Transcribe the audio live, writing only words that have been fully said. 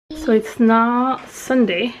So it's now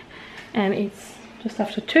Sunday and it's just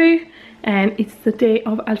after 2 and it's the day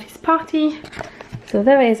of Alfie's party. So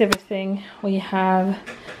there is everything. We have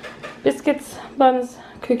biscuits, buns,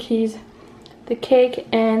 cookies, the cake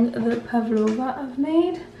and the pavlova I've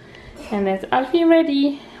made. And there's Alfie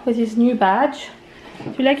ready with his new badge.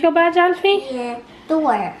 Do you like your badge, Alfie? Yeah.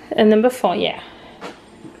 4. And number 4, yeah.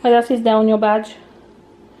 What else is there on your badge?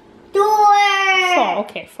 4. 4,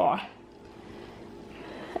 okay, 4.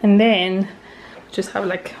 And then just have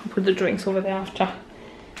like put the drinks over there after.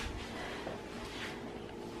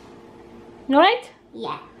 Alright?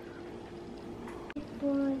 Yeah.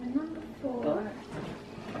 Number 4.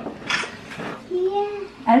 Yeah.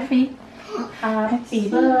 Alfie. Happy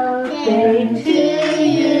birthday to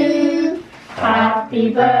you. Happy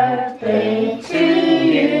birthday to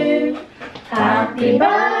you. Happy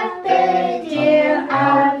birthday, dear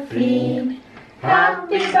Alfie.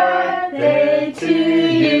 Happy birthday to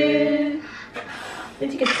you.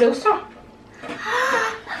 Did you get closer?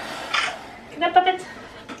 Can I pop it?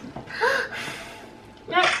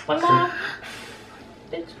 No, one more.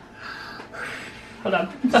 Hold on.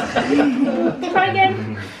 Try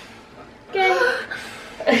again. Again.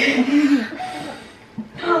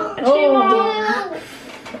 And 2 more.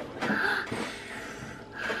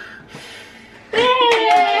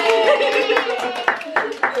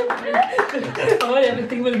 Oh,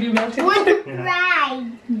 everything will be melted. I want to drive.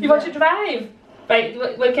 You want to drive? Right,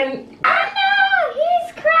 we can... Oh no,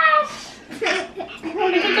 he's crashed.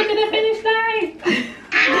 We can go to the finish line.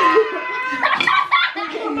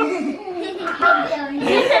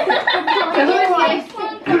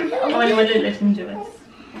 Oh, you want to let him do it?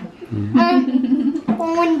 I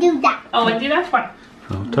want to do that. Oh, and do that one.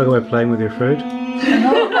 Oh, talk about playing with your food.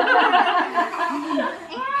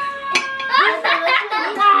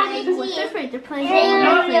 What's different to play Make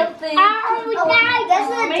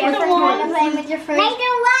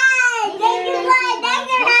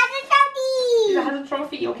it has a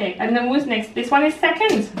trophy. Okay, and then who's next? This one is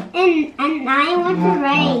second. And I want to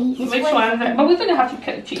race. Which one? But we're gonna have to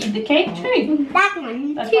eat the cake too. That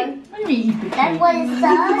one That too. one. That one is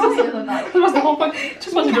That was the whole point.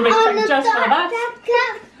 Just wanted to race back just for that.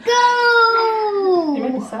 Go! You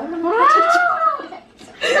made me sad.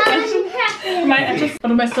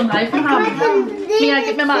 Du möchtest so einen Reifen haben. Mia,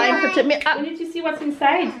 gib mir mal einen. Tipp mir ab. We need to see what's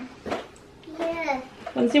inside. Yeah.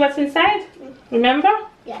 Want to see what's inside? Remember?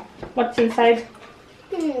 Yeah. What's inside?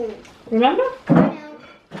 Remember?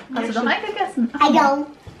 Hast du doch eingegessen? I don't.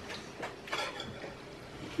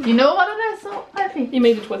 You know what it is, so Alfie? You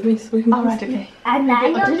made it with me, so you Alright, okay. And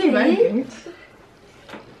I What did you don't. make?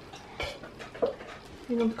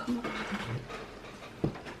 You don't come up.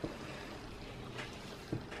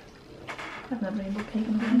 I've never made a cake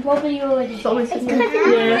in my life. What were you already? It's always just Yeah.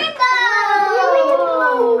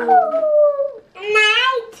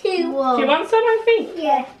 Do you want some, Alfie?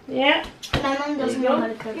 Yeah. Yeah. My mom doesn't know how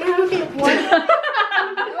to cook.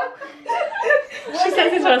 She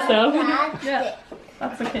says it herself. Yeah,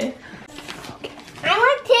 that's okay. I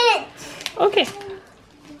want it. Okay.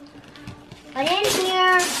 I didn't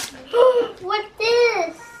hear. What's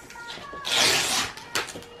this?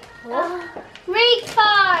 Race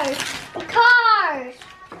cars. Cars.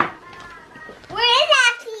 Where is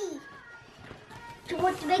Alfie? Do you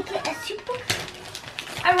want to make it a super?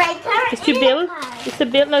 A race car. It's to build. It's a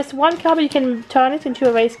build. No, it's one car, but you can turn it into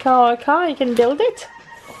a race car or a car. You can build it.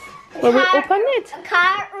 Well, we'll open it. A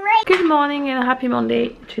car race. Good morning and happy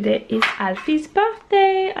Monday. Today is Alfie's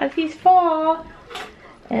birthday. Alfie's 4.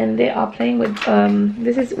 And they are playing with,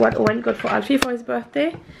 this is what Owen got for Alfie for his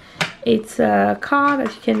birthday. It's a car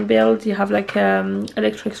that you can build. You have like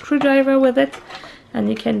electric screwdriver with it. And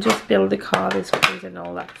you can just build the car, the screws and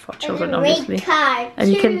all that for children, obviously. Car And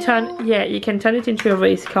you can turn, yeah, you can turn it into a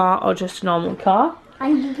race car or just a normal car.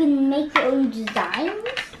 And you can make your own designs.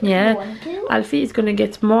 Yeah. If you want to. Alfie is going to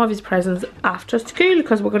get more of his presents after school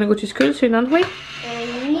because we're going to go to school soon, aren't we?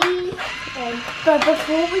 But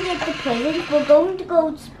before we get the presents, we're going to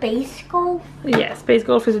go space golf. Yeah, space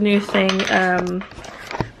golf is a new thing.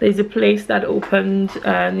 There's a place that opened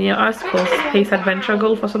near us called Space Adventure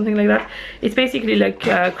Golf or something like that. It's basically like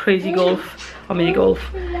crazy golf or mini golf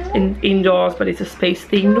indoors, but it's a space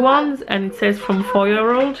themed one, and it says from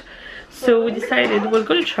 4-year-old. So we decided we're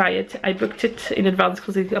going to try it. I booked it in advance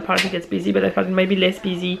because it apparently gets busy, but I thought it might be less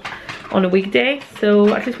busy on a weekday.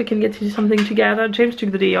 So at least we can get to do something together. James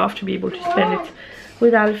took the day off to be able to spend it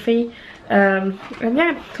with Alfie. And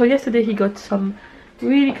yeah, so yesterday he got some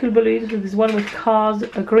really cool balloons. There's one with cars,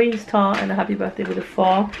 a green star, and a happy birthday with a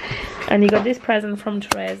 4. And he got this present from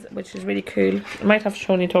Therese, which is really cool. I might have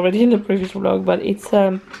shown it already in the previous vlog, but it's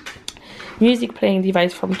music playing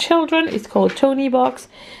device from children. It's called Tony box,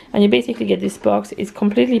 and you basically get this box. It's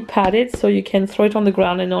completely padded, so you can throw it on the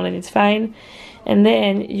ground and all, and it's fine. And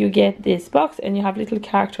then you get this box, and you have little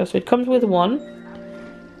characters. So it comes with one,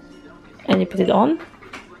 and you put it on.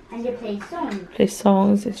 And you play songs. Play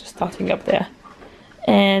songs. It's just starting up there.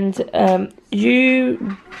 And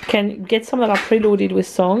you can get some that are preloaded with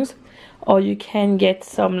songs, or you can get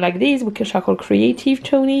some like these, which are called creative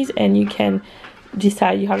Tonys, and you can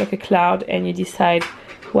decide, you have like a cloud, and you decide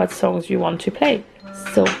what songs you want to play.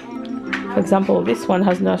 So for example, this one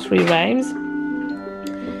has nursery rhymes,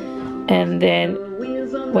 and then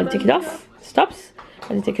when you take it off, it stops,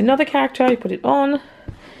 and you take another character, you put it on,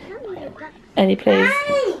 and he plays.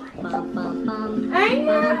 I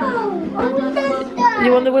know.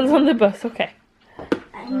 You want the wheels on the bus? Okay.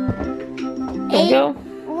 There you go.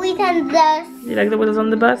 We can just. You like the wheels on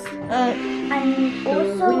the bus? And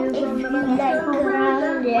also,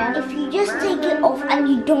 if you just take it off and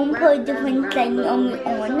you don't put a different thing on,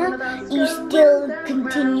 you still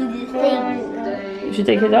continue the thing. If you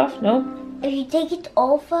take it off, no? If you take it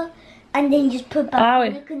off and then just put back on,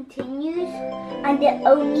 it continues, and it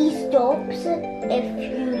only stops if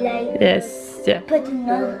you like. Yes, yeah. Put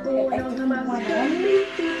another a different one on.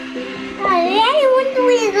 I want the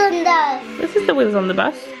wheels on that. This is the wheels on the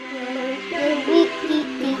bus.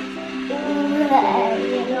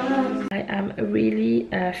 I am really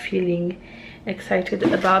feeling excited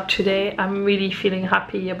about today. I'm really feeling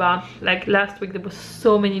happy about, like last week there was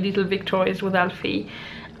so many little victories with Alfie,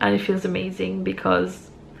 and it feels amazing because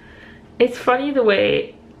it's funny the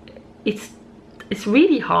way it's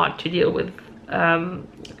really hard to deal with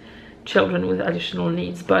children with additional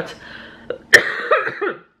needs, but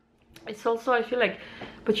it's also, I feel like,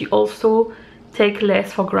 but you also take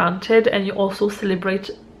less for granted, and you also celebrate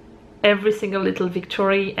every single little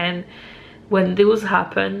victory. And when those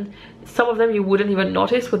happen, some of them you wouldn't even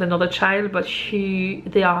notice with another child, but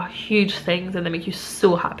they are huge things, and they make you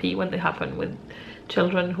so happy when they happen with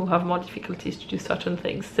children who have more difficulties to do certain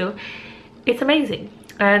things. So it's amazing,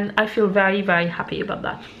 and I feel very, very happy about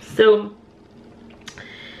that. So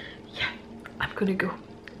yeah, I'm gonna go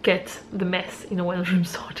get the mess in a one room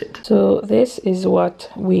sorted. So this is what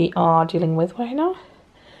we are dealing with right now.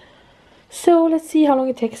 So let's see how long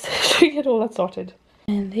it takes to get all that sorted.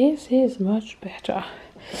 And this is much better.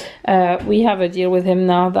 We have a deal with him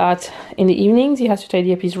now that in the evenings he has to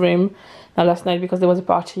tidy up his room. Now last night, because there was a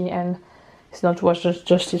party and it's not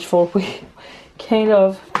just his fault, we kind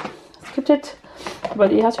of skipped it, but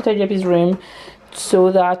he has to tidy up his room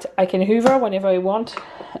so that I can hoover whenever I want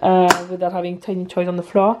without having tiny toys on the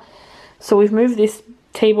floor. So we've moved this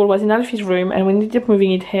table, was in Alfie's room, and we ended up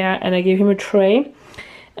moving it here, and I gave him a tray,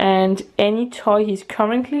 and any toy he's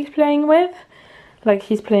currently playing with, like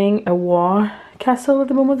he's playing a war castle at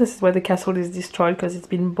the moment. This is where the castle is destroyed because it's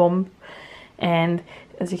been bombed, and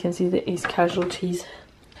as you can see there is casualties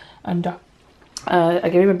under. I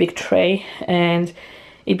gave him a big tray, and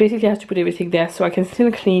it basically has to put everything there so I can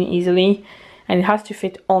still clean easily, and it has to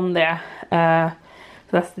fit on there.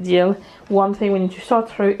 So that's the deal. One thing we need to sort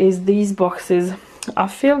through is these boxes are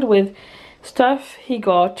filled with stuff he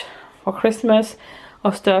got for Christmas,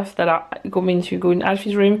 or stuff that are going to go in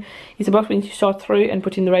Alfie's room. It's a box we need to sort through and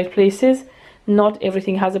put in the right places. Not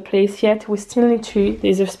everything has a place yet. We still need to,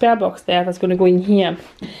 there's a spare box there that's going to go in here.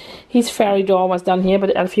 His fairy door was down here,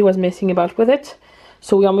 but Alfie was messing about with it,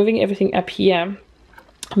 so we are moving everything up here,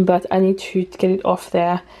 but I need to get it off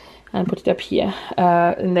there and put it up here,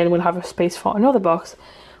 and then we'll have a space for another box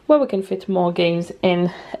where we can fit more games in.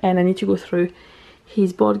 And I need to go through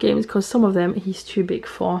his board games because some of them he's too big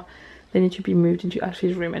for. They need to be moved into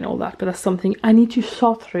Alfie's room and all that, but that's something I need to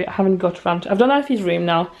sort through. I haven't got around to. I've done Alfie's room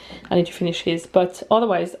now, I need to finish his, but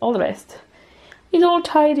otherwise all the rest is all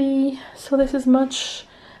tidy, so this is much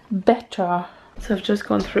better. So I've just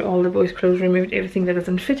gone through all the boys' clothes, removed everything that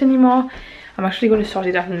doesn't fit anymore. I'm actually going to sort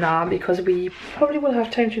it out now because we probably will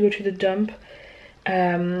have time to go to the dump.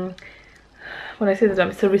 When I say the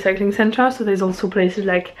dump, it's a recycling center, so there's also places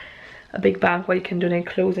like a big bank where you can donate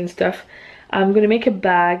clothes and stuff. I'm going to make a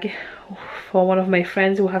bag for one of my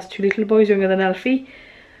friends who has two little boys younger than Alfie,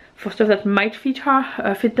 for stuff that might fit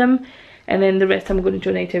her, fit them, and then the rest I'm going to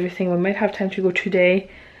donate everything. We might have time to go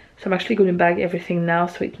today, so I'm actually going to bag everything now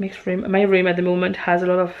so it makes room. My room at the moment has a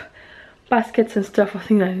lot of baskets and stuff, I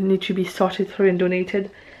think that need to be sorted through and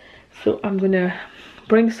donated, so I'm going to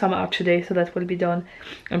bring some out today so that will be done,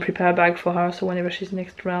 and prepare a bag for her so whenever she's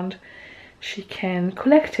next round she can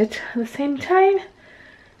collect it at the same time,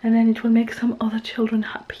 and then it will make some other children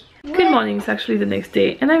happy. Good morning, it's actually the next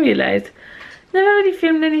day, and I realized never really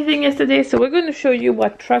filmed anything yesterday, so we're going to show you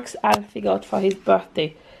what trucks Alfie got for his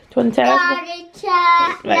birthday you want to tell us?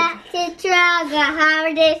 Right.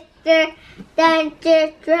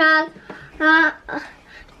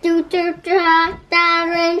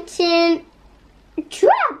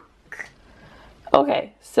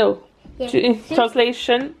 Okay, so in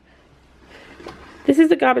translation, this is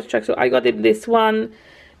the garbage truck. So I got him this one.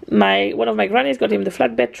 One of my grannies got him the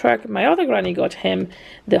flatbed truck. My other granny got him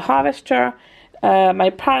the harvester. My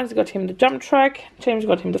parents got him the dump truck. James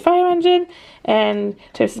got him the fire engine, and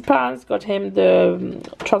James's parents got him the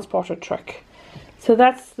transporter truck. So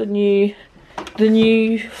that's the new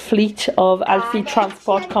fleet of Alfie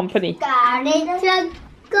Transport Company.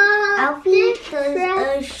 Alfie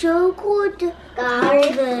is so good.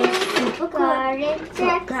 Alfie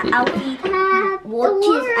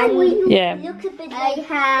watches and Yeah. look at it.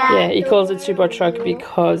 Yeah, he calls it super truck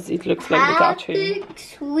because it looks like the cartoon.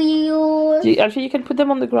 Wheels. Alfie, you can put them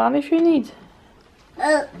on the ground if you need.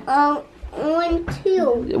 1,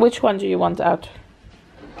 2. Which one do you want out?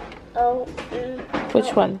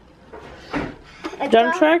 Which one?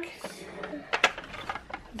 Dump truck?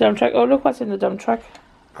 Dump truck. Oh, look what's in the dump truck.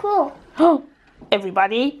 Cool. Oh,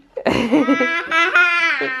 everybody.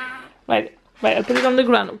 Right, I'll put it on the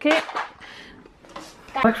ground, okay?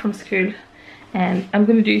 Back from school, and I'm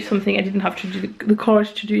gonna do something I didn't have to do the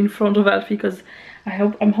courage to do in front of Alfie, because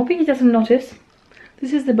I'm hoping he doesn't notice.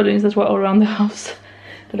 This is the balloons that were all around the house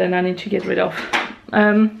that I now need to get rid of.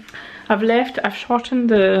 I've shortened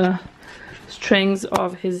the strings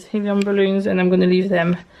of his helium balloons, and I'm gonna leave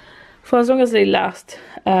them for as long as they last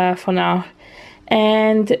for now.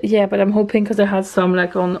 And yeah, but I'm hoping, because I had some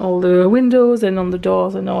like on all the windows and on the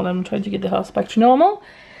doors and all, I'm trying to get the house back to normal,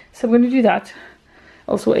 so I'm going to do that.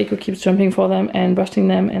 Also, Aiko keeps jumping for them and bursting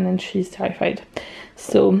them, and then she's terrified.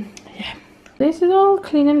 So yeah, this is all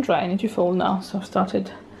clean and dry. I need to fold now, so I've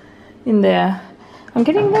started in there. I'm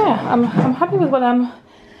getting there. I'm happy with what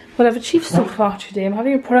I've achieved so far today. I'm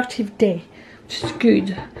having a productive day, which is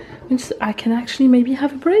good. I can actually maybe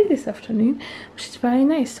have a break this afternoon, which is very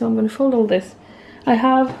nice. So I'm going to fold all this. I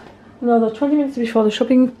have another 20 minutes before the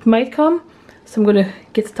shopping might come, so I'm going to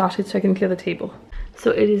get started so I can clear the table.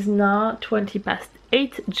 So it is now 8:20.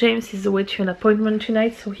 James is away to an appointment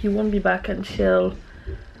tonight, so he won't be back until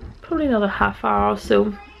probably another half hour or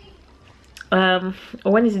so.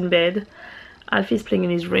 Owen is in bed. Alfie's playing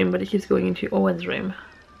in his room, but he keeps going into Owen's room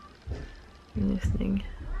and listening.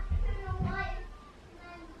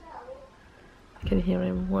 I can hear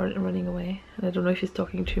him running away, and I don't know if he's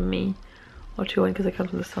talking to me or to Owen, because I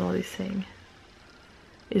can't understand what he's saying.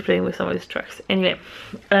 He's playing with some of his trucks. Anyway,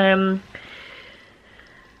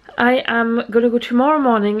 I am gonna go tomorrow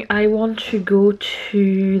morning. I want to go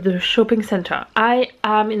to the shopping center. I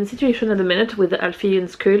am in a situation at the minute with Alfie in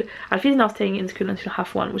school. Alfie is now staying in school until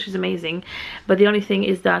 1:30, which is amazing. But the only thing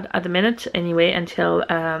is that at the minute, anyway, until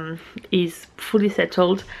he's fully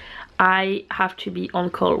settled, I have to be on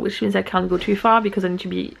call, which means I can't go too far, because I need to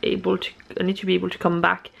be able to come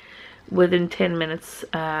back within 10 minutes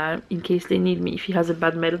in case they need me. If he has a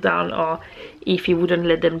bad meltdown, or if he wouldn't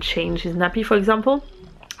let them change his nappy, for example,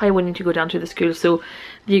 I would need to go down to the school. So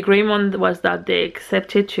the agreement was that they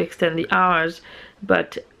accepted to extend the hours,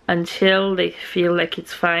 but until they feel like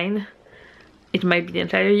it's fine, it might be the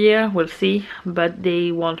entire year, we'll see, but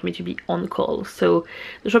they want me to be on call. So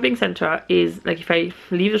the shopping center is, like, if I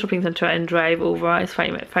leave the shopping center and drive over, it's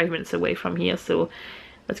 5 minutes away from here, so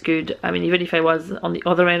that's good. I mean, even if I was on the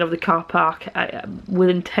other end of the car park,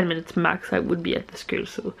 within 10 minutes max I would be at the school,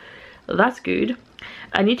 so that's good.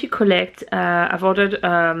 I need to collect, I've ordered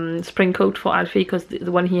spring coat for Alfie, because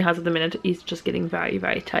the one he has at the minute is just getting very,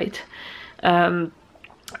 very tight.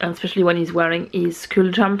 And especially when he's wearing his school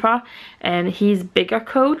jumper, and his bigger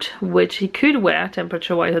coat, which he could wear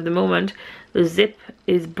temperature wise at the moment, the zip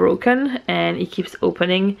is broken and it keeps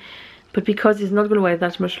opening. But because he's not going to wear it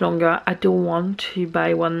that much longer, I don't want to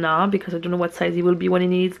buy one now, because I don't know what size he will be when he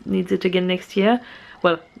needs it again next year.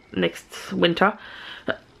 Well, next winter.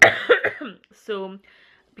 So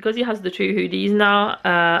because he has the 2 hoodies now,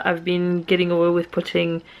 I've been getting away with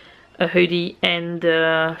putting a hoodie and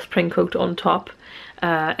a spring coat on top,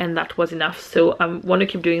 and that was enough. So I want to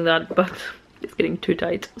keep doing that, but it's getting too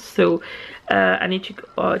tight. So I need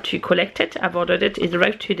to collect it. I've ordered it. It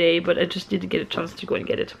arrived today, but I just didn't get a chance to go and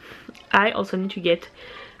get it. I also need to get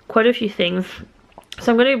quite a few things,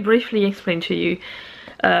 so I'm going to briefly explain to you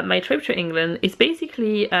my trip to England. It's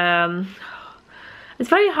basically it's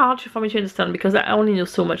very hard for me to understand, because I only know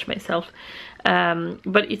so much myself,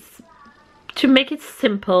 but it's to make it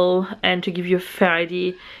simple and to give you a fair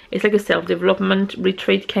idea. It's like a self-development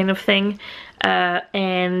retreat kind of thing,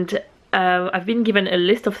 and I've been given a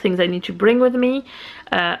list of things I need to bring with me,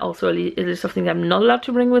 also a list of things I'm not allowed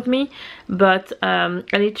to bring with me, but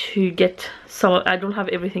I need to get some. I don't have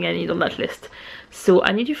everything I need on that list, so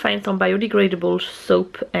I need to find some biodegradable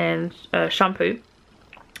soap and shampoo,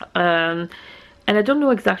 and I don't know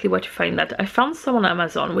exactly where to find that. I found some on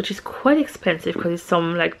Amazon, which is quite expensive because it's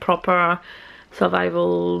some like proper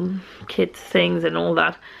survival kit things and all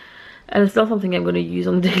that. And it's not something I'm going to use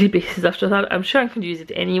on a daily basis after that. I'm sure I can use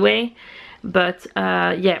it anyway. But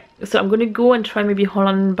yeah, so I'm going to go and try maybe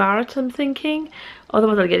Holland & Barrett, I'm thinking.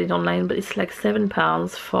 Otherwise I'll get it online, but it's like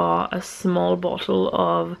 £7 for a small bottle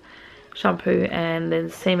of shampoo, and then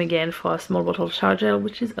same again for a small bottle of shower gel,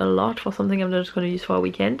 which is a lot for something I'm just going to use for a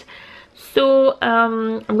weekend. So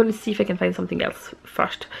I'm going to see if I can find something else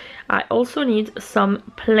first. I also need some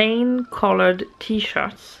plain colored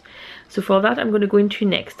t-shirts. So for that I'm going to go into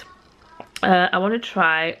Next. I want to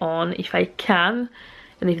try on if I can,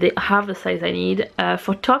 and if they have the size I need.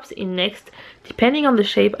 For tops in Next, depending on the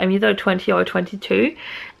shape, I'm either a 20 or a 22,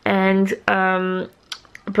 and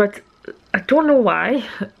but I don't know why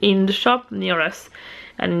in the shop near us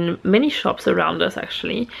and many shops around us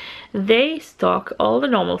actually, they stock all the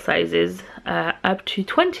normal sizes up to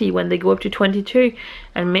 20 when they go up to 22,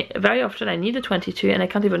 and very often I need a 22 and I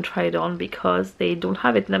can't even try it on because they don't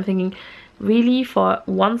have it. And I'm thinking, really, for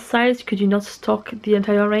one size could you not stock the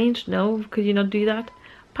entire range? No, could you not do that?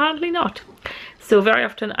 Apparently not. So very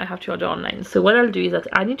often I have to order online. So what I'll do is that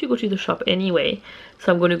I need to go to the shop anyway,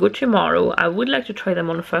 so I'm going to go tomorrow. I would like to try them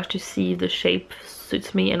on first to see if the shape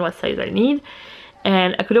suits me and what size I need.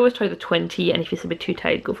 And I could always try the 20, and if it's a bit too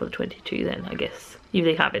tight, go for the 22 then, I guess, if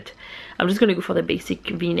they have it. I'm just going to go for the basic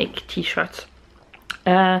v-neck t-shirts.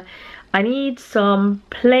 I need some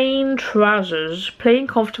plain trousers, plain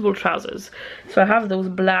comfortable trousers. So I have those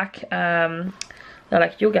black, they're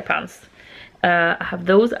like yoga pants. I have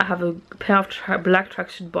those. I have a pair of black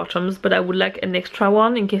tracksuit bottoms, but I would like an extra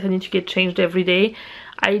one in case I need to get changed every day.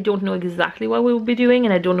 I don't know exactly what we will be doing,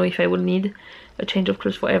 and I don't know if I will need a change of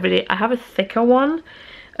clothes for every day. I have a thicker one,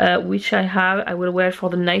 which I will wear for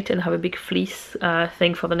the night and have a big fleece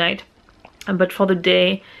thing for the night. But for the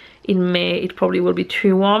day, in May, it probably will be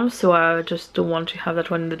too warm, so I just don't want to have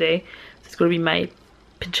that one in the day. So it's going to be my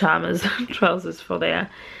pajamas, trousers for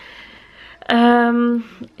there.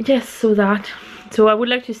 Yes, so I would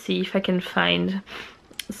like to see if I can find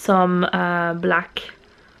some black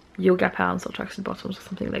yoga pants or tracksuit bottoms or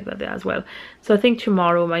something like that there as well. So I think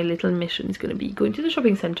tomorrow my little mission is going to be going to the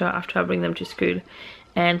shopping center after I bring them to school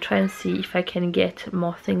and try and see if I can get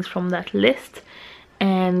more things from that list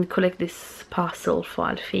and collect this parcel for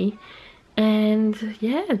Alfie, and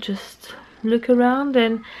yeah, just look around,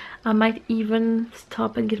 and I might even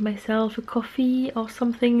stop and get myself a coffee or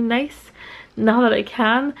something nice now that I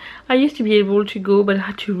can. I used to be able to go, but I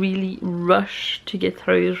had to really rush to get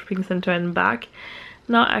through the shopping center and back.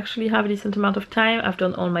 Now I actually have a decent amount of time. I've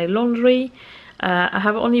done all my laundry. I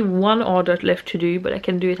have only one order left to do, but I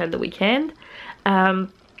can do it at the weekend. I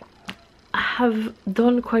have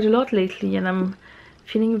done quite a lot lately, and I'm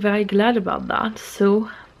feeling very glad about that. So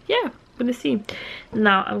yeah, I'm gonna see.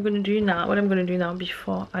 Now what I'm gonna do now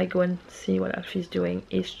before I go and see what Alfie's doing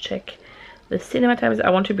is check the cinema times. I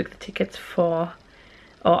want to book the tickets for,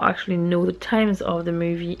 or actually know the times of the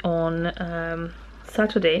movie on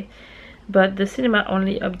Saturday, but the cinema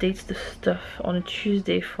only updates the stuff on a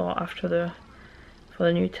Tuesday for the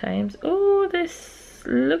new times. Oh, this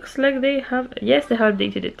looks like they have, yes, they have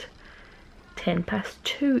updated it.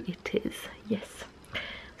 2:10 it is, yes.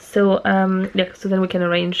 So yeah, so then we can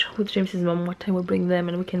arrange with James's mom what time we'll bring them,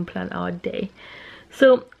 and we can plan our day.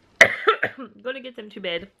 So gonna get them to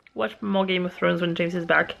bed, watch more Game of Thrones when James is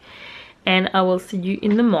back, and I will see you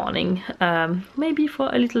in the morning, maybe for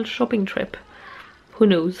a little shopping trip. Who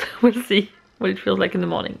knows? We'll see what it feels like in the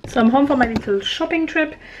morning. So I'm home for my little shopping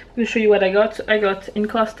trip. I'm gonna show you what I got. I got in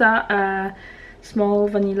Costa a small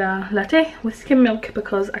vanilla latte with skim milk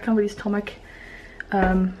because I can't really stomach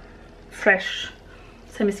fresh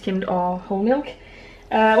semi-skimmed or whole milk.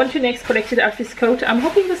 Went to Next, collected Alfie's coat. I'm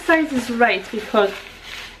hoping the size is right because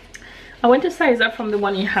I went to size up from the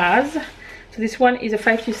one he has. So this one is a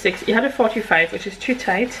 5 to 6. He had a 45, which is too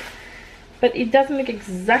tight, but it doesn't look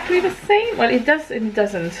exactly the same. Well, it does and it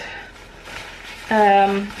doesn't. So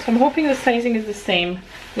I'm hoping the sizing is the same.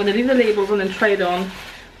 I'm gonna leave the labels on and try it on.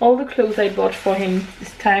 All the clothes I bought for him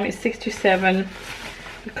this time is 6 to 7.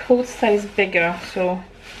 The coat size bigger, so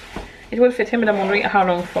it will fit him, but I'm wondering how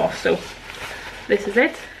long for. So this is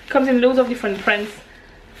it. Comes in loads of different prints.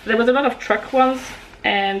 There was a lot of truck ones,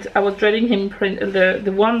 and I was dreading him print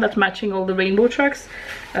the one that's matching all the rainbow trucks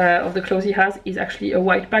of the clothes he has is actually a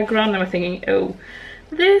white background. And I was thinking, oh,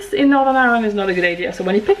 this in Northern Ireland is not a good idea. So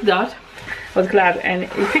when he picked that, I was glad, and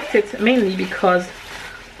he picked it mainly because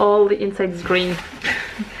all the inside is green.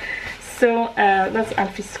 So that's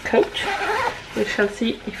Alfie's coat. We shall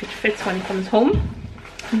see if it fits when he comes home.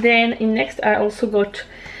 Then in next I also got,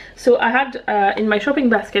 so I had in my shopping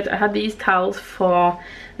basket I had these towels for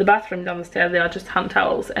the bathroom downstairs. They are just hand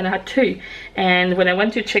towels, and I had 2, and when I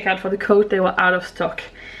went to check out for the coat they were out of stock.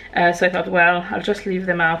 So I thought, well, I'll just leave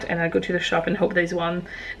them out and I'll go to the shop and hope there's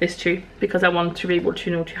 2, because I want to be able to,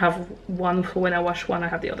 you know, to have one for when I wash one, I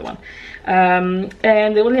have the other one. And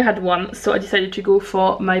they only had 1, so I decided to go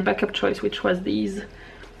for my backup choice, which was these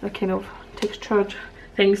kind of textured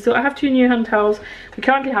things. So I have 2 new hand towels. We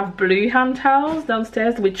currently have blue hand towels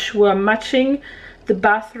downstairs, which were matching the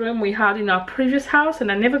bathroom we had in our previous house,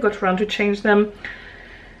 and I never got around to change them.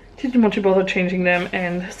 Didn't want to bother changing them,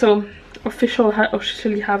 and so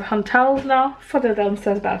officially have hand towels now for the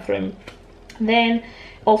downstairs bathroom. Then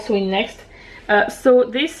also in next, so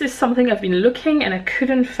this is something I've been looking and I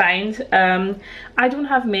couldn't find. I don't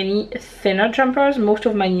have many thinner jumpers. Most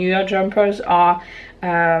of my newer jumpers are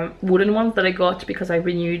woolen ones that I got because I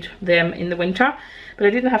renewed them in the winter, but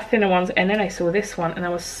I didn't have thinner ones, and then I saw this one and I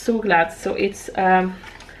was so glad. So it's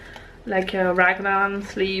like a raglan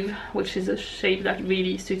sleeve, which is a shape that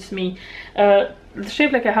really suits me. The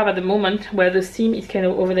shape like I have at the moment, where the seam is kind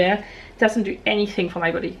of over there, doesn't do anything for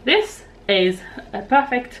my body. This is a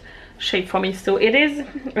perfect shape for me. So it is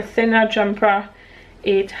a thinner jumper.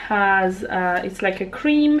 It has it's like a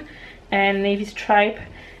cream and navy stripe,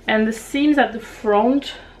 and the seams at the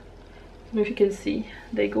front, I don't know if you can see,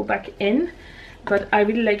 they go back in, but I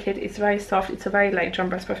really like it. It's very soft, it's a very light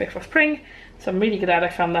jumper. It's perfect for spring, so I'm really glad I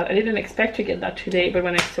found that. I didn't expect to get that today, but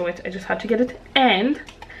when I saw it I just had to get it. And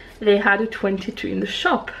they had a 22 in the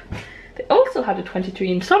shop. They also had a 22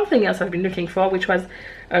 in something else I've been looking for, which was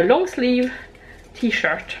a long sleeve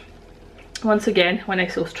t-shirt. Once again, when I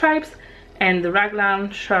saw stripes and the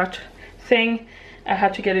raglan shirt thing, I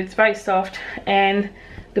had to get it. It's very soft, and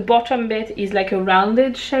the bottom bit is like a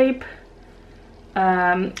rounded shape,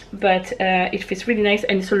 but it fits really nice,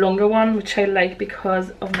 and it's a longer one, which I like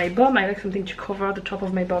because of my bum. I like something to cover the top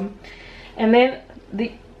of my bum. And then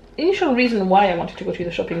the initial reason why I wanted to go to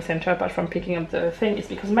the shopping center, apart from picking up the thing, is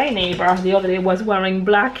because my neighbor the other day was wearing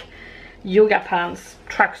black yoga pants,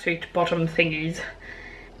 tracksuit bottom thingies,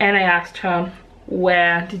 and I asked her,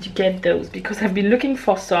 where did you get those? Because I've been looking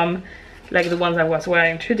for some like the ones I was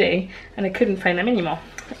wearing today, and I couldn't find them anymore.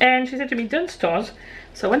 And she said to me, Dunnes Stores.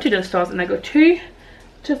 So I went to Dunnes Stores and I got 2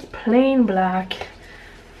 just plain black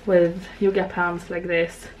with yoga pants like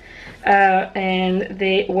this, and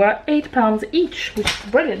they were £8 each, which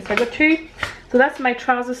is brilliant. So I got 2. So that's my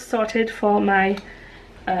trousers sorted for my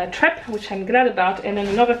trip, which I'm glad about. And then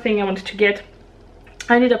another thing I wanted to get,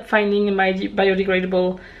 I ended up finding my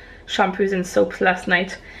biodegradable shampoos and soaps last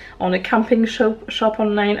night on a camping shop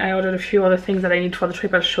online. I ordered a few other things that I need for the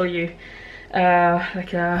trip. I'll show you,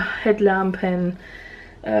 like a headlamp and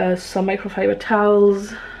some microfiber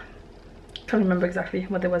towels. Can't remember exactly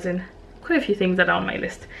what there was in. Quite a few things that are on my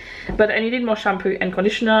list, but I needed more shampoo and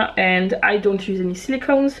conditioner, and I don't use any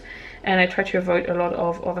silicones, and I try to avoid a lot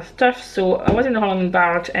of other stuff. So I was in Holland &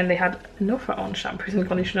 Barrett and they had an offer on shampoos and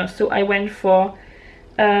conditioner, so I went for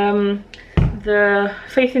the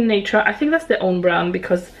Faith in Nature. I think that's their own brand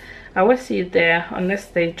because I always see it there, unless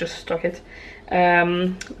they just stock it.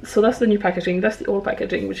 So that's the new packaging. That's the old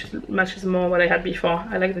packaging, which matches more what I had before.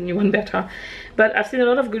 I like the new one better, but I've seen a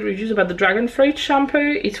lot of good reviews about the dragon fruit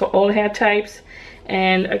shampoo. It's for all hair types,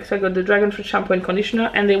 and so I got the dragon fruit shampoo and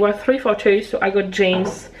conditioner, and they were 3 for 2. So I got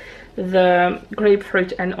James the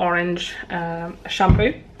grapefruit and orange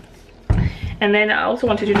shampoo. And then I also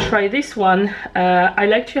wanted to try this one. I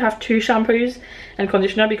like to have 2 shampoos and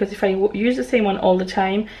conditioner, because if I use the same one all the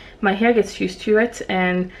time, my hair gets used to it,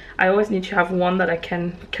 and I always need to have one that I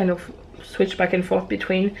can kind of switch back and forth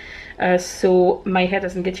between, so my hair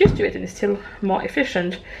doesn't get used to it and it's still more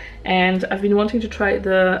efficient. And I've been wanting to try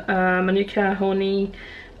the Manuka Honey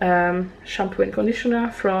shampoo and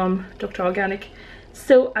conditioner from Dr. Organic,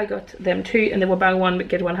 so I got them too, and they were buy one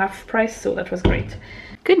get one half price, so that was great.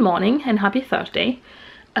 Good morning and happy Thursday.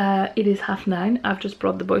 It is 9:30. I've just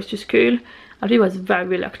brought the boys to school. Alfie was very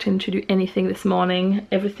reluctant to do anything this morning.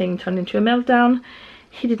 Everything turned into a meltdown.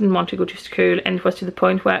 He didn't want to go to school, and it was to the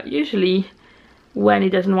point where usually when he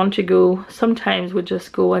doesn't want to go, sometimes we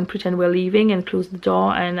just go and pretend we're leaving and close the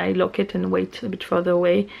door, and I lock it and wait a bit further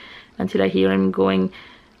away until I hear him going,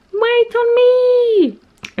 "Wait on me!"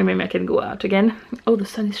 And maybe I can go out again. Oh, the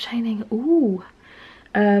sun is shining. Ooh.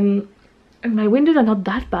 And my windows are not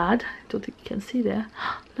that bad. I don't think you can see there.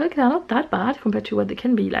 Look, they're not that bad compared to what they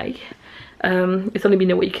can be like. It's only been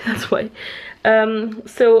a week, that's why.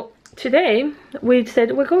 So today we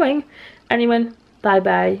said we're going, and he went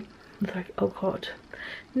bye-bye. I was like, oh god,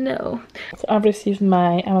 no. So I've received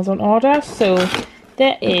my Amazon order. So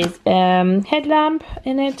there is headlamp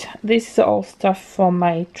in it. This is all stuff for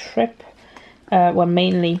my trip. Well,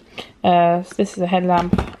 mainly. So this is a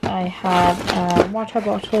headlamp. I have a water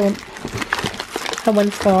bottle. I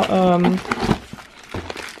went for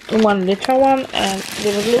 1 liter one, and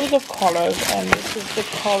there was loads of colors, and this is the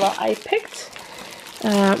color I picked,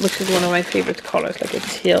 which is one of my favorite colors, like a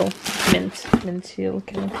teal, mint teal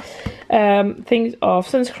kind of. Things of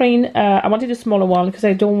sunscreen. I wanted a smaller one because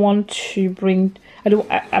I don't want to bring.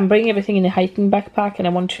 I'm bringing everything in a hiking backpack, and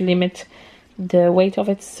I want to limit the weight of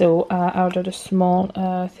it. So I ordered a small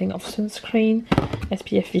thing of sunscreen,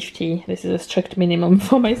 SPF 50. This is a strict minimum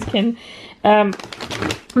for my skin.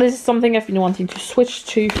 This is something I've been wanting to switch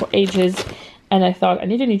to for ages, and I thought I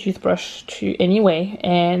need a new toothbrush to anyway,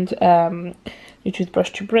 and new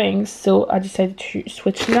toothbrush to bring, so I decided to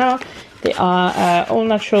switch now. They are all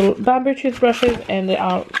natural bamboo toothbrushes, and they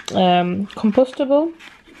are compostable.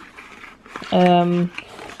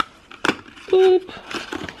 Boop.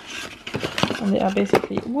 And they are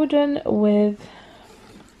basically wooden with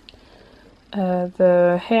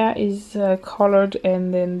the hair is colored,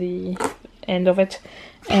 and then the end of it,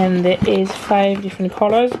 and there is 5 different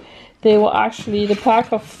colors. They were actually, the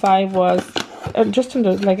pack of 5 was just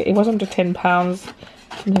under, like, it was under £10,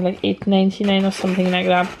 something like $8.99 or something like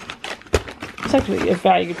that. It's actually a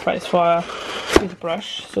very good price for a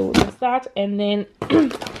toothbrush. So there's that, and then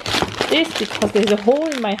this, because there's a hole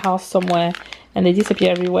in my house somewhere and they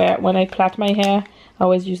disappear everywhere. When I plait my hair, I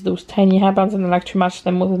always use those tiny hairbands, and I like to match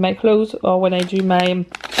them with my clothes, or when I do my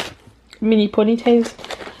mini ponytails,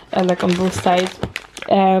 like on both sides.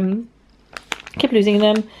 Keep losing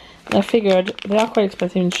them. I figured they are quite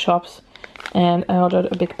expensive in shops, and I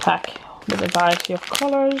ordered a big pack with a variety of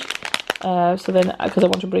colors. So then, because I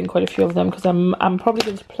want to bring quite a few of them, because I'm probably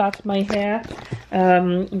going to plait my hair.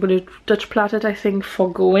 I'm going to Dutch plait it, I think,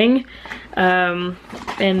 for going.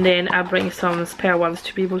 And then I'll bring some spare ones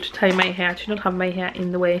to be able to tie my hair, to not have my hair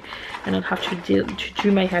in the way, and not have to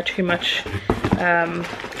do my hair too much.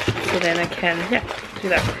 So then I can, yeah, do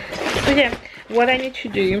that. So yeah, what I need to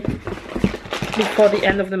do before the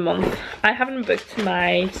end of the month, I haven't booked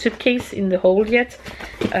my suitcase in the hold yet.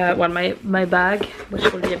 Well, my bag, which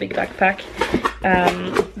will be a big backpack,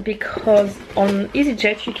 because on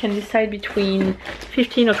EasyJet you can decide between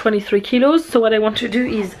 15 or 23 kilos. So what I want to do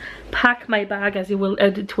is pack my bag as it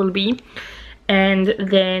will be, and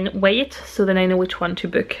then weigh it, so then I know which one to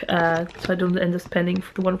book, so I don't end up spending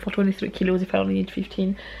the one for 23 kilos if I only need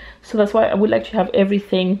 15. So that's why I would like to have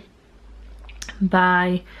everything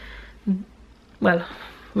by, well,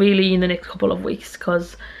 really in the next couple of weeks,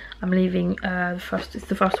 because I'm leaving it's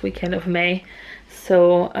the first weekend of May.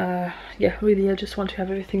 So yeah, really I just want to have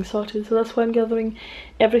everything sorted, so that's why I'm gathering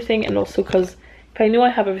everything. And also because if I know I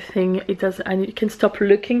have everything, I can stop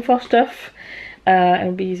looking for stuff, and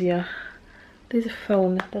it'll be easier. There's a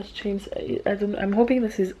phone that's James, I'm hoping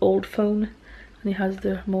this is old phone and he has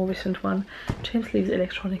the more recent one. James leaves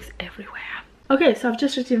electronics everywhere. Okay, so I've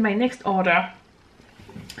just received my next order.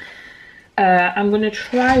 I'm gonna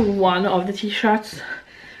try one of the t-shirts,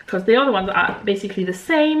 because the other ones are basically the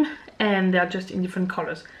same and they're just in different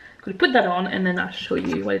colors. I'm gonna put that on, and then I'll show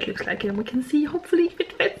you what it looks like, and we can see hopefully if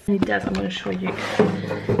it fits. And it does. I'm gonna show you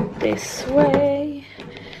this way.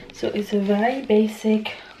 So it's a very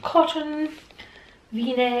basic cotton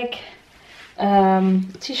v-neck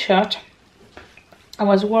t-shirt. I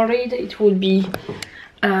was worried it would be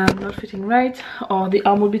not fitting right, or the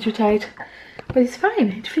arm would be too tight, but it's fine,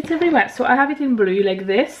 it fits everywhere. So I have it in blue like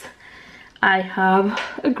this, I have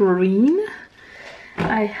a green,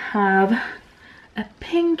 I have a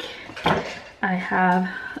pink, I have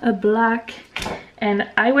a black, and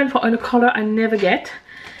I went for a color I never get,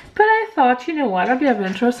 but I thought, you know what, I'll be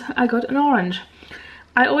adventurous. I got an orange.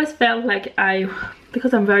 I always felt like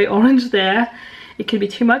because I'm very orange there, it could be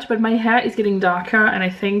too much, but my hair is getting darker, and I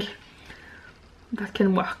think that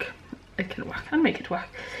can work. It can work. I'll make it work.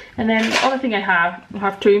 And then the other thing I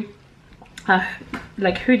have two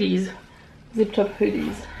like hoodies, zipped up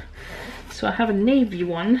hoodies. So I have a navy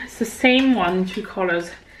one. It's the same one in 2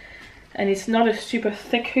 colors, and it's not a super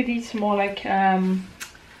thick hoodie. It's more like not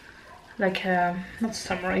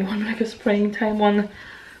summery one, like a springtime one.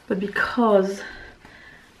 But because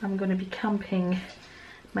I'm gonna be camping, it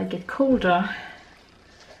might get colder.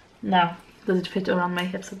 Now, does it fit around my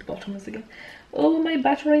hips at the bottom again? Oh, my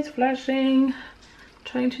battery is flashing.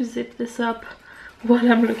 trying to zip this up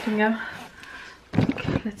while I'm looking up.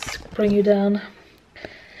 Okay, let's bring you down.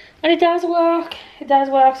 And it does work. It does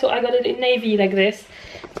work. So I got it in navy like this,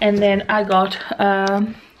 and then I got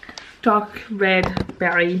dark red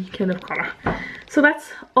berry kind of color. So that's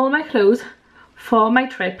all my clothes for my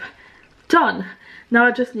trip done. Now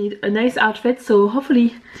I just need a nice outfit, so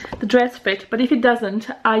hopefully the dress fit, but if it doesn't,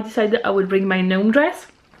 I decided I would bring my gnome dress.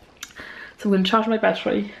 So I'm going to charge my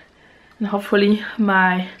battery, and hopefully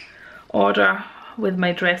my order with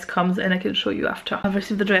my dress comes and I can show you after I've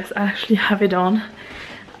received the dress. I actually have it on.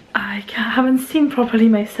 I haven't seen properly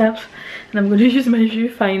myself, and I'm going to use my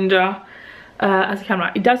viewfinder as a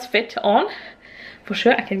camera. It does fit on, for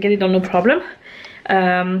sure. I can get it on, no problem.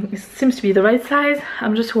 It seems to be the right size.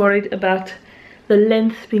 I'm just worried about the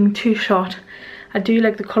length being too short. I do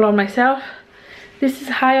like the color myself. This is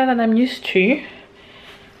higher than I'm used to,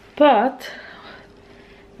 but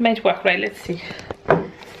might work. Right, let's see.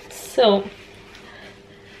 So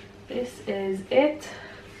this is it.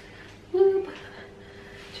 Whoop.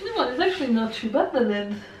 Do you know what, it's actually not too bad, the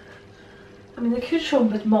length. I mean, I could show a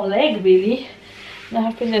bit more leg really. And I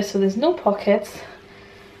have been there, so there's no pockets.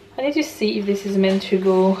 I need to see if this is meant to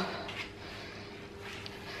go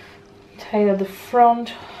tied at the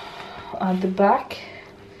front, at the back.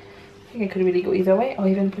 I think I could really go either way, or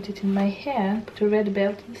even put it in my hair, put a red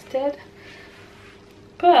belt instead.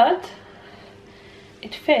 But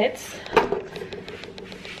it fits.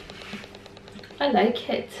 I like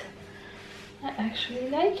it. I actually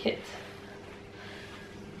like it.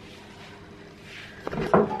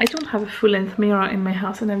 I don't have a full-length mirror in my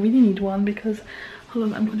house, and I really need one because, hold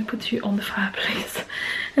on, I'm going to put you on the fireplace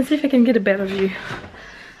and see if I can get a better view.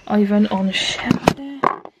 Or even on a shelf there.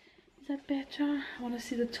 Is that better? I want to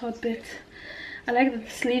see the top bit. I like that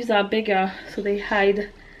the sleeves are bigger, so they hide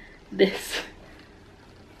this.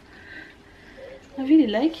 I really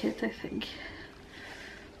like it, I think.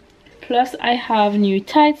 Plus I have new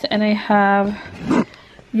tights, and I have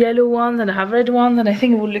yellow ones, and I have red ones, and I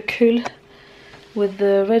think it would look cool with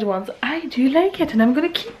the red ones. I do like it, and I'm gonna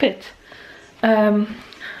keep it.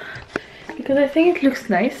 Because I think it looks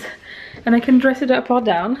nice. And I can dress it up or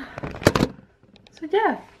down. So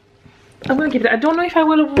yeah, I'm gonna keep it. I don't know if I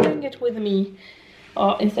will bring it with me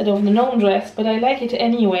or instead of the gnome dress, but I like it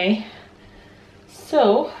anyway.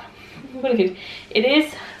 So I'm gonna keep it. It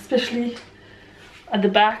is, especially at the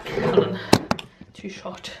back, hold on, too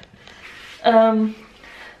short. It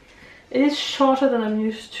is shorter than I'm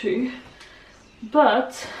used to,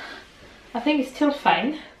 but I think it's still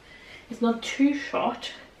fine. It's not too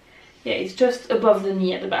short. Yeah, it's just above the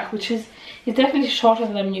knee at the back, which is definitely shorter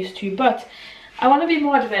than I'm used to, but I want to be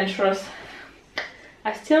more adventurous.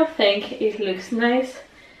 I still think it looks nice.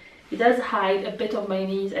 It does hide a bit of my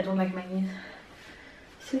knees. I don't like my knees.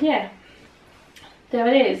 So yeah, there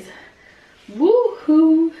it is.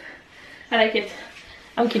 Woohoo! I like it.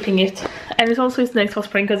 I'm keeping it. And it also is nice for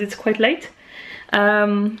spring because it's quite light.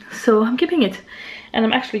 So I'm keeping it. And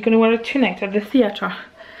I'm actually going to wear it tonight at the theatre.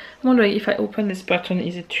 I'm wondering if I open this button,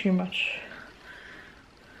 is it too much?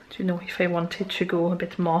 Do you know if I want it to go a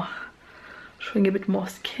bit more, showing a bit more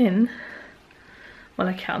skin? Well,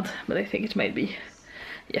 I can't, but I think it might be,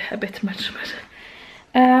 yeah, a bit much. But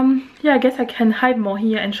yeah, I guess I can hide more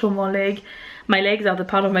here and show more leg. My legs are the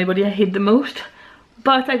part of my body I hate the most,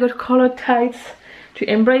 but I got colored tights to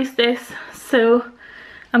embrace this, so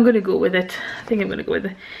I'm gonna go with it. I think I'm gonna go with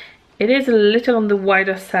it. It is a little on the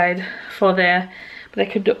wider side for there, but I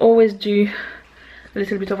could always do a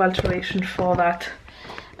little bit of alteration for that.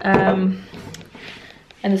 And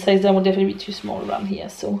the size down will definitely be too small around here,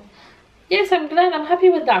 so yes, I'm glad, I'm happy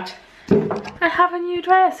with that. I have a new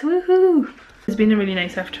dress, woohoo! It's been a really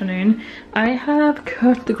nice afternoon. I have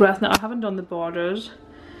cut the grass. Now I haven't done the borders,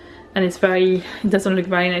 and it doesn't look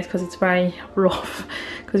very nice because it's very rough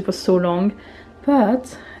because it was so long,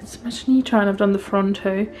 but it's much neater, and I've done the front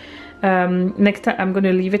too. Next time I'm going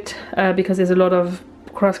to leave it because there's a lot of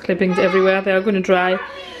grass clippings everywhere. They are going to dry,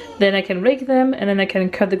 then I can rake them, and then I can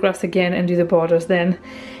cut the grass again and do the borders then.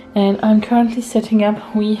 And I'm currently setting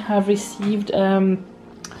up. We have received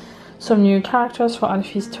some new characters for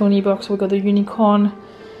Alfie's Tony box. We got the unicorn,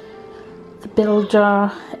 the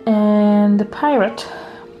builder, and the pirate,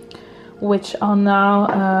 which are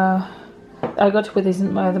now I got with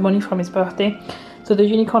the money from his birthday. So the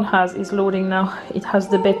unicorn is loading now. It has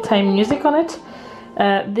the bedtime music on it.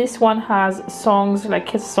 This one has songs, like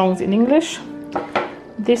kids songs in English.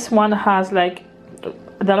 This one has like,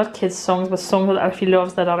 they're not kids songs, but songs that Alfie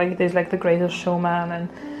loves that are like, there's like The Greatest Showman and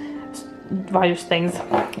various things.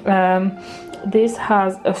 This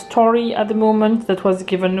has a story at the moment that was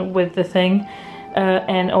given with the thing,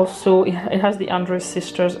 and also it has the Andres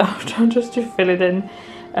Sisters after, just to fill it in.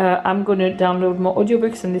 I'm gonna download more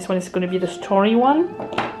audiobooks, and this one is gonna be the story one.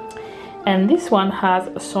 And this one has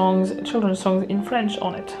songs, children's songs in French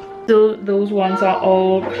on it. So those ones are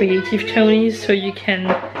all Creative Tonies, so you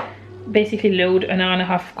can basically load an hour and a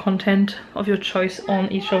half content of your choice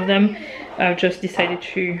on each of them. I've just decided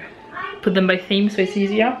to put them by theme so it's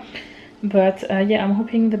easier. But yeah, I'm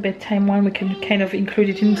hoping the bedtime one, we can kind of include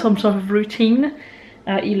it in some sort of routine.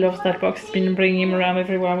 He loves that box, it's been bringing him around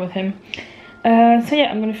everywhere with him. So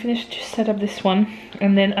yeah, I'm gonna finish to set up this one,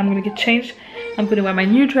 and then I'm gonna get changed. I'm gonna wear my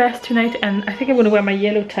new dress tonight, and I think I'm gonna wear my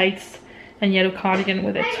yellow tights and yellow cardigan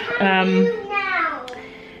with it.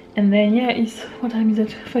 And then yeah, it's, what time is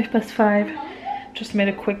it? 5:05. Just made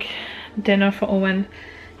a quick dinner for Owen,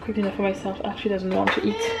 quick dinner for myself. Alfie doesn't want to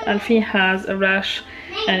eat. Alfie has a rash,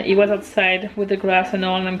 and he was outside with the grass and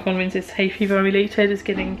all, and I'm convinced it's hay fever related. It's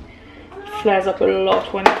getting, flares up a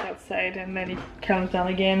lot when it's outside, and then it calms down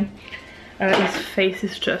again. His face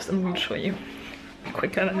is just, I'm going to show you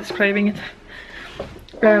quicker than describing it.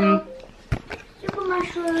 Let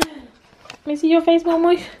me see your face,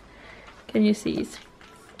 Momoy. Can you see his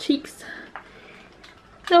cheeks?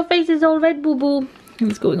 Your face is all red, boo boo. And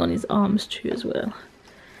it's going on his arms too as well.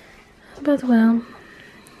 But well,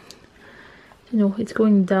 you know, it's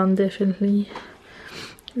going down definitely.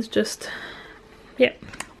 It's just, yeah.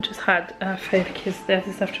 Just had 5 kids there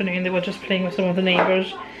this afternoon. They were just playing with some of the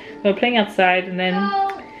neighbors. They were playing outside, and then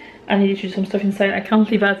I needed to do some stuff inside. I can't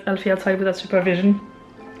leave Alfie outside without supervision.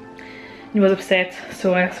 He was upset,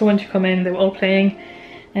 so I asked someone to come in. They were all playing,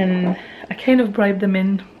 and I kind of bribed them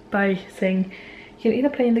in by saying, you can either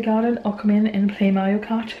play in the garden or come in and play Mario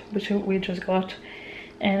Kart, which we just got.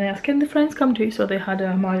 And I asked, can the friends come too? So they had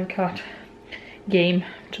a Mario Kart game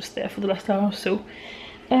just there for the last hour or so.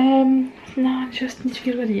 Now I just need to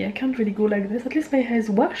get ready. I can't really go like this. At least my hair is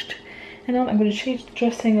washed. And now I'm going to change the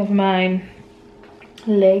dressing of my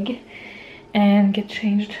leg and get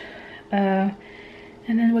changed. And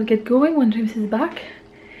then we'll get going when James is back.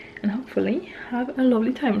 And hopefully have a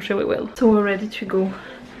lovely time. I'm sure we will. So we're ready to go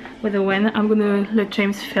with the when. I'm going to let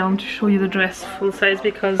James film to show you the dress full size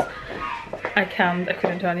because I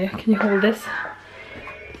couldn't tell you. Can you hold this?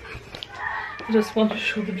 I just want to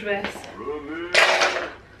show the dress.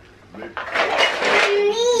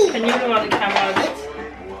 Can you go on the camera a bit?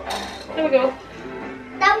 There we go.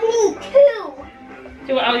 That me too.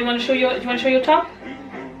 Do you want to show your top?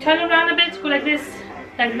 Turn around a bit. Go like this,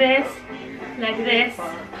 like this, like this.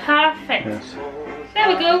 Perfect. Yes. There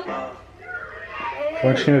we go.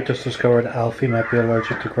 Once you just discovered Alfie might be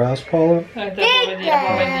allergic to grass pollen. That's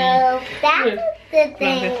the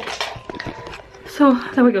thing. So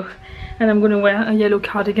there we go. And I'm gonna wear a yellow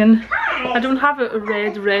cardigan. I don't have a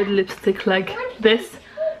red lipstick like this,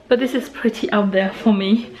 but this is pretty out there for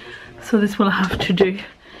me, so this will have to do.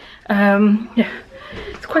 Yeah,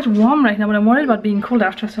 it's quite warm right now, but I'm worried about being cold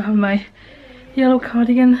after, so I have my yellow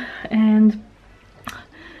cardigan, and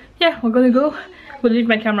yeah, we're gonna go. We'll leave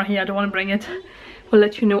my camera here, I don't want to bring it. We'll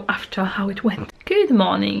let you know after how it went. Good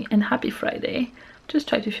morning and happy Friday. Just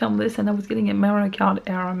tried to film this and I was getting a Mario Kart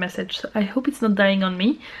error message, so I hope it's not dying on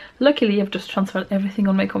me. Luckily I've just transferred everything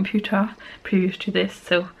on my computer previous to this,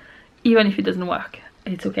 so even if it doesn't work,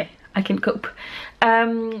 it's okay, I can cope.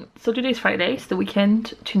 So today's Friday, it's the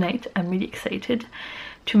weekend tonight. I'm really excited.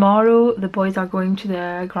 Tomorrow the boys are going to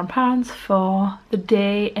their grandparents for the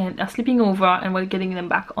day and are sleeping over, and we're getting them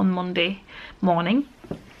back on Monday morning.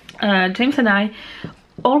 James and I,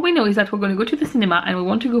 all we know is that we're going to go to the cinema and we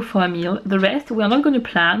want to go for a meal. The rest we are not going to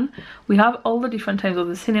plan. We have all the different times of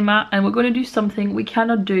the cinema, and we're going to do something we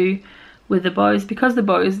cannot do with the boys because the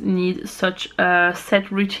boys need such a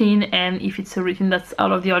set routine, and if it's a routine that's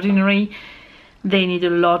out of the ordinary, they need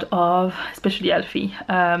a lot of, especially Alfie,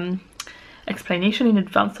 explanation in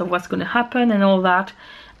advance of what's going to happen and all that.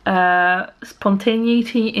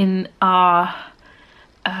 Spontaneity in our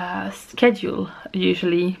schedule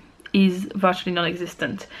usually is virtually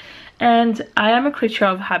non-existent, and I am a creature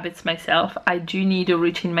of habits myself. I do need a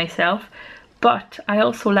routine myself, but I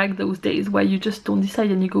also like those days where you just don't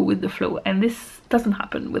decide and you go with the flow, and this doesn't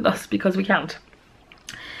happen with us because we can't.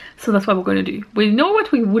 So that's what we're going to do. We know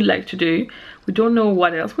what we would like to do, we don't know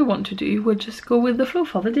what else we want to do, we'll just go with the flow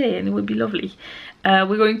for the day and it will be lovely.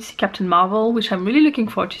 We're going to see Captain Marvel, which I'm really looking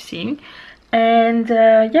forward to seeing. And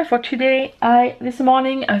yeah, for today, this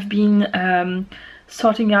morning I've been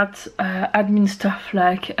sorting out admin stuff.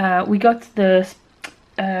 Like we got the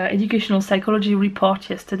educational psychology report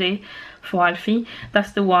yesterday for Alfie.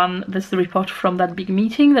 That's the report from that big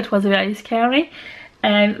meeting that was very scary,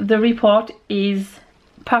 and the report is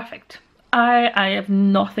perfect. I have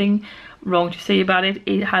nothing wrong to say about it.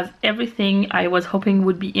 It has everything I was hoping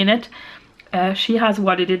would be in it. She has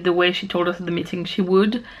worded it the way she told us at the meeting she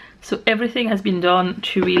would, so everything has been done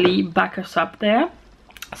to really back us up there.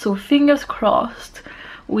 So fingers crossed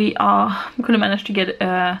we are going to manage to get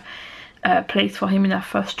a place for him in our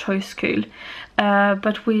first choice school,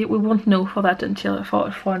 but we won't know for that until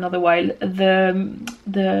for another while.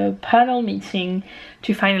 The panel meeting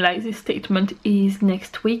to finalize this statement is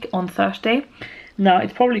next week on Thursday. Now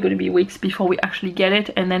it's probably going to be weeks before we actually get it,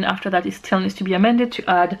 and then after that it still needs to be amended to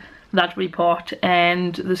add that report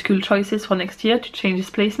and the school choices for next year to change his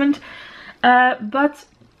placement, but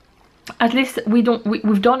at least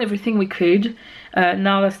we've done everything we could.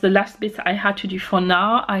 Now that's the last bit I had to do for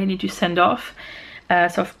now. I need to send off,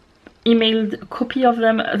 so I've emailed a copy of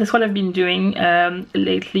them. That's what I've been doing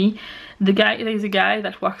lately. There's a guy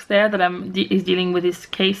that works there that is dealing with this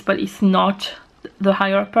case, but it's not the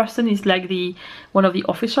higher person. He's like one of the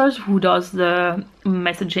officers who does the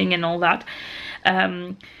messaging and all that.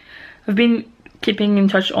 I've been keeping in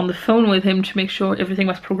touch on the phone with him to make sure everything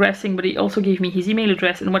was progressing, but he also gave me his email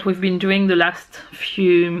address, and what we've been doing the last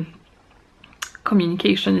few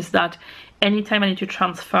communications is that anytime I need to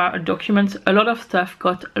transfer a document, a lot of stuff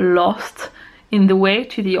got lost in the way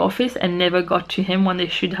to the office and never got to him when they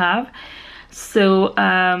should have. So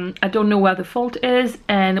I don't know where the fault is,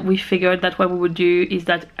 and we figured that what we would do is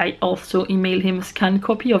that I also email him a scanned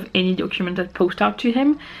copy of any document I post out to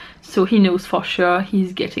him, so he knows for sure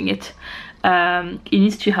he's getting it. He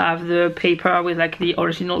needs to have the paper with like the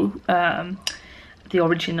original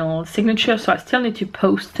signature, so I still need to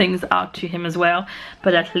post things out to him as well,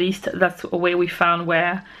 but at least that's a way we found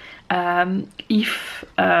where if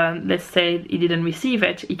let's say he didn't receive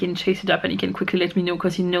it, he can chase it up and he can quickly let me know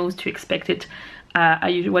because he knows to expect it.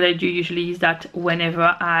 What I do usually is that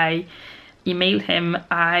whenever I email him,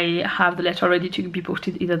 I have the letter ready to be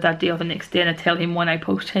posted either that day or the next day, and I tell him when I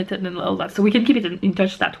post it and all that, so we can keep it in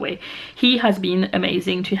touch that way. He has been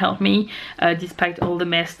amazing to help me despite all the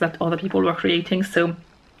mess that other people were creating, so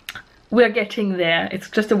we're getting there. It's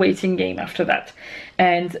just a waiting game after that,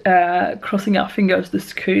 and crossing our fingers the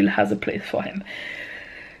school has a place for him.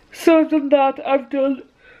 So I've done that. I've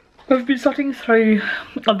been sorting through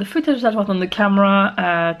all the footage that was on the camera.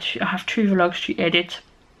 I have 2 vlogs to edit.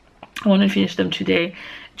 I want to finish them today.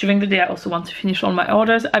 During the day I also want to finish all my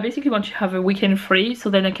orders. I basically want to have a weekend free, so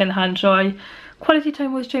then I can enjoy quality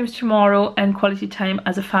time with James tomorrow and quality time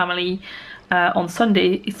as a family on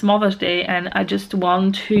Sunday. It's Mother's Day, and I just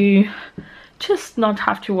want to not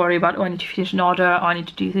have to worry about, oh, I need to finish an order, or I need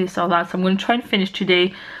to do this or that. So I'm going to try and finish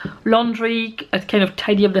today laundry, kind of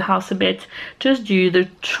tidy up the house a bit, just do the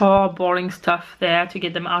chore boring stuff there to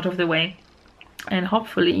get them out of the way, and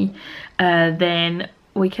hopefully then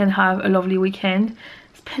we can have a lovely weekend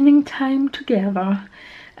spending time together.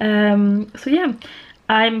 So yeah,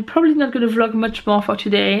 I'm probably not going to vlog much more for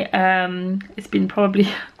today. It's been probably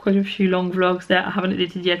quite a few long vlogs that I haven't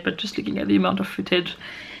edited yet, but just looking at the amount of footage,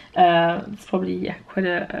 it's probably quite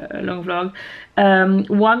a long vlog.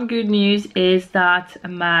 One good news is that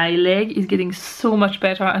my leg is getting so much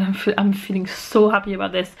better, and I'm feeling so happy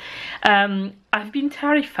about this. I've been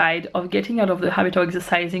terrified of getting out of the habit of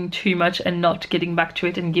exercising too much and not getting back to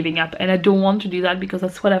it and giving up, and I don't want to do that because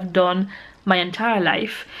that's what I've done my entire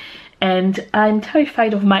life, and I'm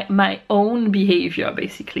terrified of my own behavior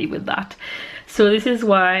basically with that. So this is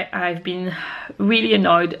why I've been really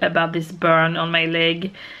annoyed about this burn on my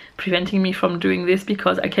leg preventing me from doing this,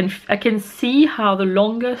 because I can see how the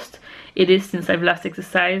longest it is since I've last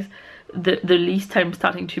exercised, the least I'm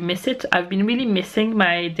starting to miss it. I've been really missing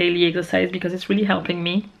my daily exercise because it's really helping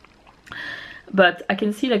me, but I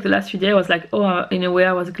can see like the last few days I was like, oh, in a way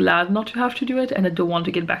I was glad not to have to do it, and I don't want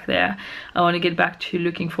to get back there. I want to get back to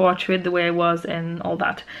looking forward to it the way I was and all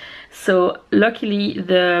that. So luckily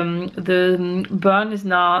the burn is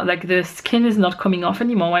now, like the skin is not coming off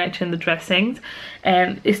anymore when I change the dressings,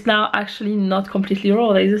 and it's now actually not completely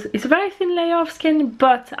raw. It's a very thin layer of skin,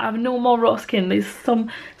 but I have no more raw skin. There's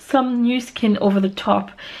some new skin over the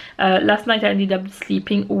top. Last night I ended up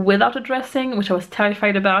sleeping without a dressing, which I was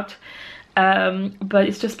terrified about. But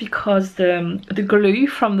it's just because the glue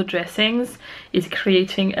from the dressings is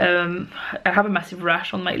creating I have a massive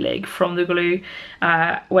rash on my leg from the glue.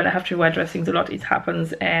 When I have to wear dressings a lot it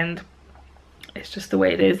happens, and it's just the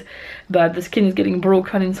way it is. But the skin is getting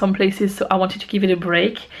broken in some places, so I wanted to give it a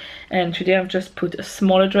break, and today I've just put a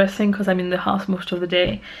smaller dressing because I'm in the house most of the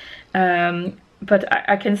day. But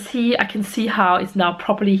I can see how it's now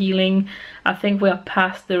properly healing. I think we are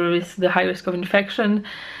past the high risk of infection.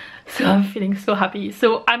 So I'm feeling so happy.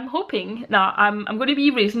 So I'm hoping now I'm going to be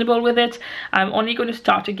reasonable with it. I'm only going to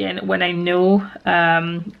start again when I know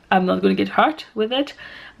I'm not going to get hurt with it.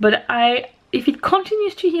 But if it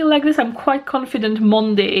continues to heal like this, I'm quite confident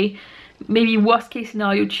Monday, maybe worst case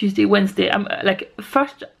scenario Tuesday, Wednesday. I'm like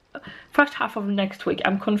first half of next week,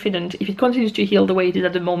 I'm confident if it continues to heal the way it is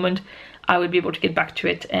at the moment, I will be able to get back to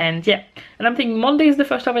it. And yeah, and I'm thinking Monday is the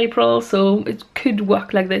 1st of April, so it could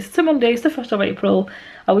work like this. So Monday is the 1st of April.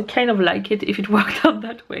 I would kind of like it if it worked out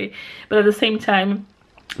that way, but at the same time,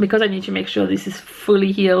 because I need to make sure this is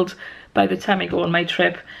fully healed by the time I go on my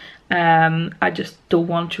trip, I just don't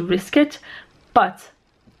want to risk it. But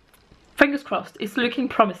fingers crossed, it's looking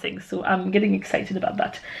promising, so I'm getting excited about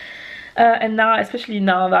that. And now, especially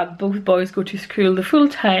now that both boys go to school the full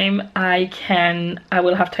time, I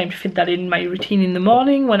will have time to fit that in my routine in the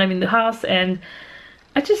morning when I'm in the house, and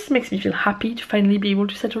it just makes me feel happy to finally be able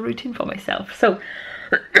to set a routine for myself. So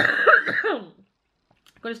I'm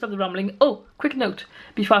going to stop the rambling. Oh, quick note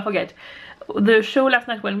before I forget, the show last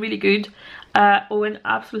night went really good. Owen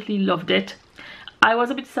absolutely loved it. I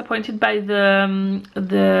was a bit disappointed by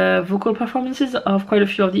the vocal performances of quite a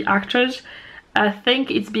few of the actors. I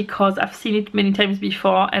think it's because I've seen it many times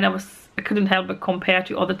before, and I couldn't help but compare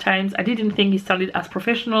to other times. I didn't think it sounded as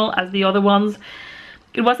professional as the other ones.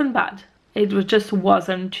 It wasn't bad. It just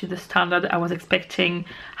wasn't to the standard I was expecting,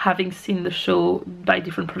 having seen the show by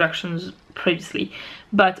different productions previously.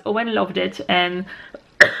 But Owen loved it, and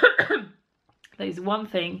there is one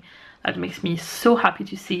thing that makes me so happy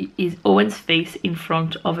to see is Owen's face in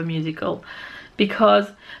front of a musical. Because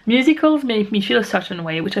musicals make me feel a certain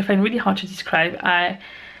way, which I find really hard to describe.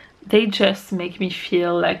 They just make me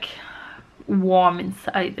feel like warm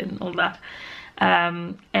inside and all that.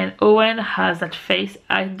 And Owen has that face.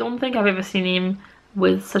 I don't think I've ever seen him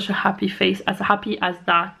with such a happy face, as happy as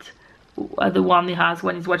that, the one he has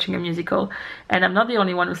when he's watching a musical. And I'm not the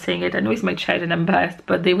only one who's saying it. I know he's my child and I'm biased,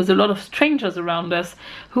 but there was a lot of strangers around us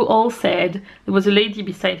who all said, there was a lady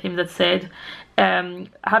beside him that said,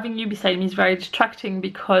 having you beside me is very distracting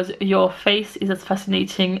because your face is as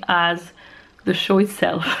fascinating as the show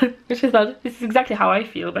itself. Which is not, this is exactly how I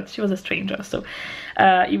feel, but she was a stranger, so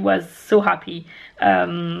he was so happy.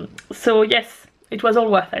 So yes, it was all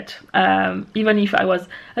worth it. Even if I was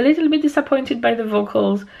a little bit disappointed by the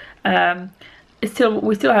vocals, we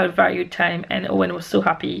still had a very good time, and Owen was so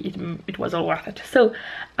happy. It was all worth it. So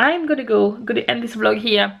I'm gonna end this vlog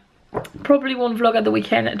here. Probably won't vlog at the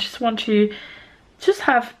weekend. I just want to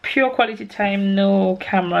have pure quality time, no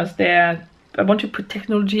cameras there. I want to put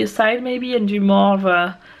technology aside maybe and do more of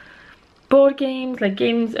a board games, like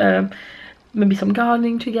games, maybe some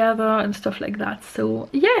gardening together and stuff like that. So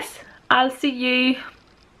yes, I'll see you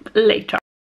later.